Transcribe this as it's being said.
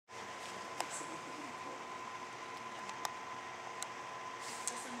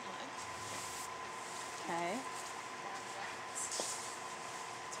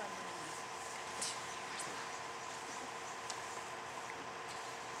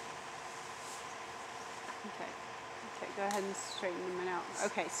Okay, go ahead and straighten them out.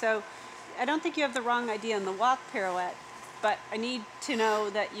 Okay, so I don't think you have the wrong idea in the walk pirouette, but I need to know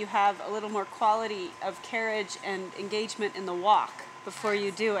that you have a little more quality of carriage and engagement in the walk before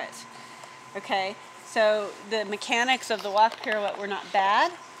you do it. Okay, so the mechanics of the walk pirouette were not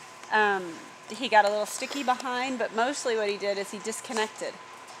bad. He got a little sticky behind, but mostly what he did is he disconnected.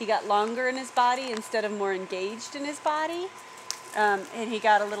 He got longer in his body instead of more engaged in his body. And he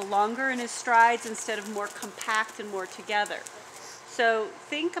got a little longer in his strides instead of more compact and more together. So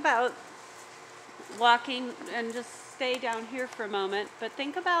think about walking, and just stay down here for a moment, but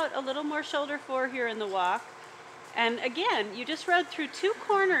think about a little more shoulder fore here in the walk. And again, you just rode through 2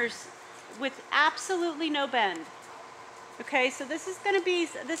 corners with absolutely no bend. Okay, so this is going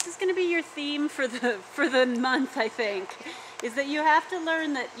to be your theme for the month, I think, is that you have to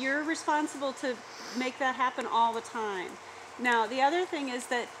learn that you're responsible to make that happen all the time. Now, the other thing is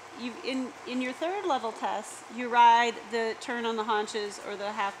that in your 3rd level test, you ride the turn on the haunches or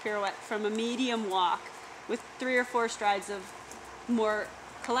the half pirouette from a medium walk with 3 or 4 strides of more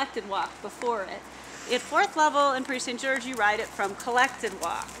collected walk before it. At 4th level in Pre-St. George, you ride it from collected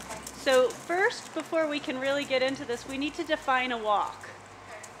walk. So first, before we can really get into this, we need to define a walk.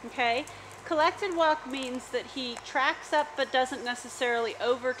 Okay? Collected walk means that he tracks up but doesn't necessarily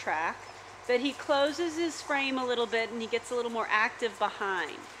over-track, that he closes his frame a little bit and he gets a little more active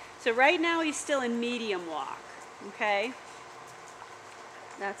behind. So right now he's still in medium walk, okay?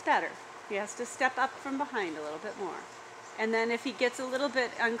 That's better. He has to step up from behind a little bit more. And then if he gets a little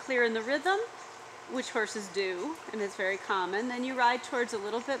bit unclear in the rhythm, which horses do, and it's very common, then you ride towards a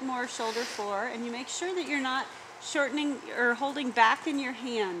little bit more shoulder fore, and you make sure that you're not shortening or holding back in your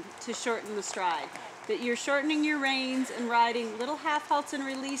hand to shorten the stride. That you're shortening your reins and riding little half halts and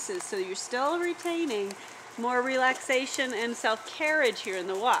releases, so you're still retaining more relaxation and self-carriage here in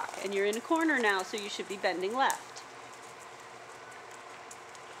the walk. And you're in a corner now, so you should be bending left.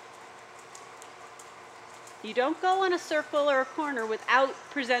 You don't go on a circle or a corner without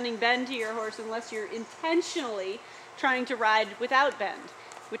presenting bend to your horse unless you're intentionally trying to ride without bend,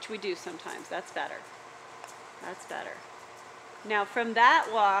 which we do sometimes. That's better. That's better. Now from that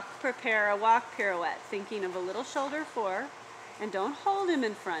walk, prepare a walk pirouette, thinking of a little shoulder fore, and don't hold him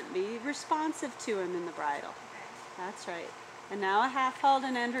in front. Be responsive to him in the bridle. That's right. And now a half halt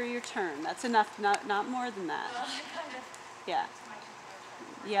and enter your turn. That's enough, not more than that. Yeah.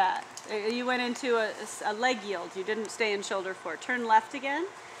 Yeah. You went into a leg yield. You didn't stay in shoulder fore. Turn left again.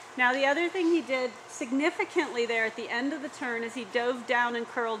 Now the other thing he did significantly there at the end of the turn is he dove down and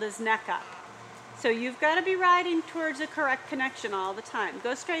curled his neck up. So you've got to be riding towards a correct connection all the time.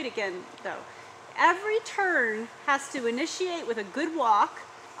 Go straight again, though. Every turn has to initiate with a good walk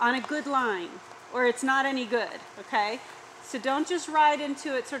on a good line, or it's not any good, okay? So don't just ride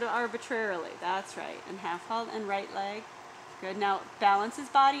into it sort of arbitrarily. That's right. And half halt and right leg. Good. Now balance his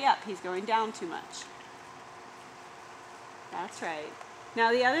body up. He's going down too much. That's right.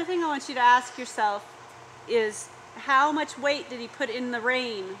 Now the other thing I want you to ask yourself is, how much weight did he put in the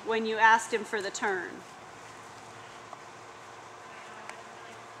rein when you asked him for the turn?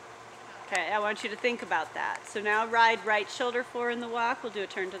 Okay, I want you to think about that. So now ride right shoulder fore in the walk. We'll do a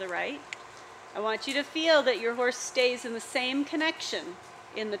turn to the right. I want you to feel that your horse stays in the same connection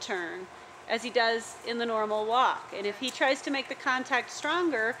in the turn as he does in the normal walk. And if he tries to make the contact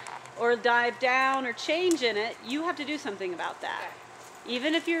stronger or dive down or change in it, you have to do something about that.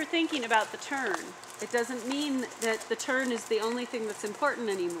 Even if you're thinking about the turn, it doesn't mean that the turn is the only thing that's important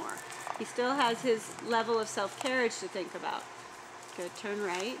anymore. He still has his level of self-carriage to think about. Good, turn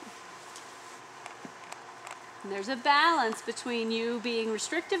right. And there's a balance between you being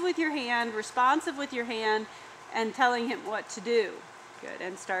restrictive with your hand, responsive with your hand, and telling him what to do. Good,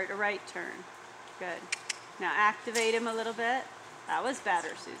 and start a right turn. Good. Now activate him a little bit. That was better,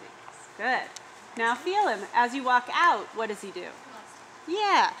 Susie. Good. Now feel him. As you walk out, what does he do?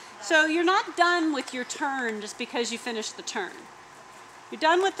 Yeah, so you're not done with your turn just because you finished the turn. You're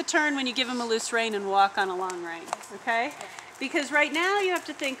done with the turn when you give him a loose rein and walk on a long rein, okay? Because right now you have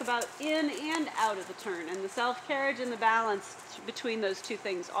to think about in and out of the turn and the self-carriage and the balance between those two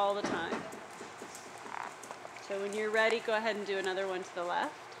things all the time. So when you're ready, go ahead and do another one to the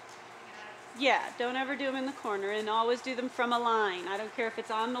left. Yeah, don't ever do them in the corner, and always do them from a line. I don't care if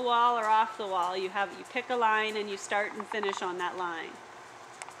it's on the wall or off the wall. You pick a line and you start and finish on that line.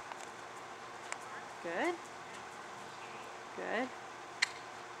 Good. Good.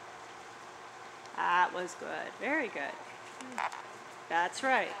 That was good. Very good. That's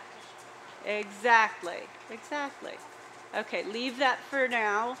right. Exactly. Exactly. Okay, leave that for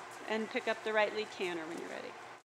now and pick up the right lead canter when you're ready.